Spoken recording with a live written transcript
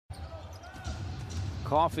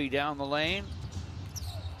Coffee down the lane.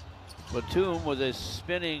 Batum with a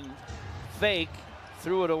spinning fake,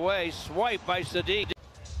 threw it away, swipe by Sadiq.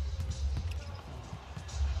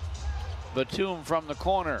 Batum from the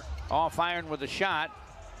corner, off iron with a shot.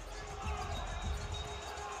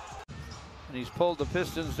 And he's pulled the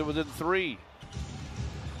Pistons to within 3.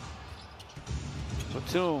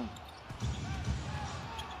 Batum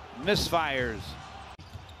misfires.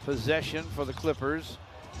 Possession for the Clippers.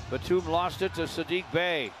 Batum lost it to Sadiq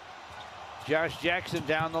Bey. Josh Jackson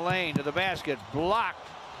down the lane to the basket, blocked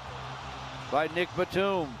by Nick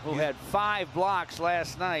Batum, who had 5 blocks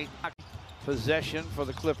last night. Possession for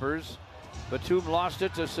the Clippers. Batum lost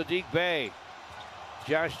it to Sadiq Bey.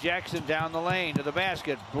 Josh Jackson down the lane to the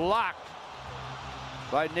basket, blocked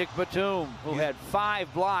by Nick Batum, who had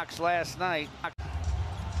 5 blocks last night.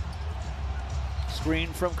 Screen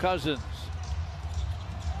from Cousins.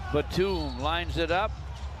 Batum lines it up,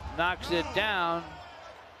 knocks it down.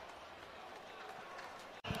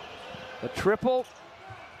 The triple,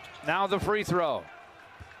 now the free throw.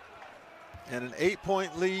 And an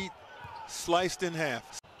 8-point lead sliced in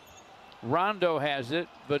half. Rondo has it.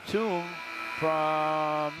 Batum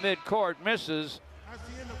from midcourt misses.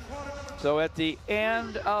 So at the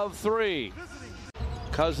end of 3,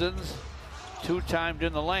 Cousins 2-timed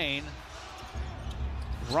in the lane.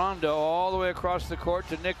 Rondo all the way across the court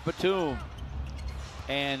to Nick Batum.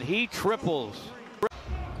 And he triples.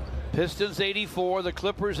 Pistons 84, the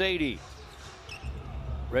Clippers 80.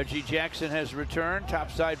 Reggie Jackson has returned,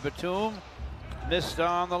 topside Batum. Missed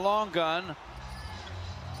on the long gun.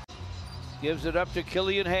 Gives it up to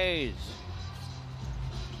Killian Hayes.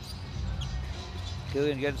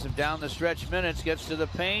 Killian getting some down the stretch minutes, gets to the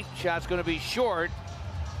paint. Shot's going to be short.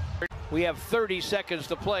 We have 30 seconds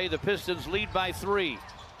to play. The Pistons lead by 3.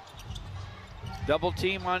 Double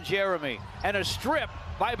team on Jeremy. And a strip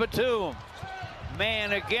by Batum.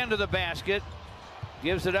 Man again to the basket.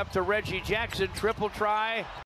 Gives it up to Reggie Jackson. Triple try.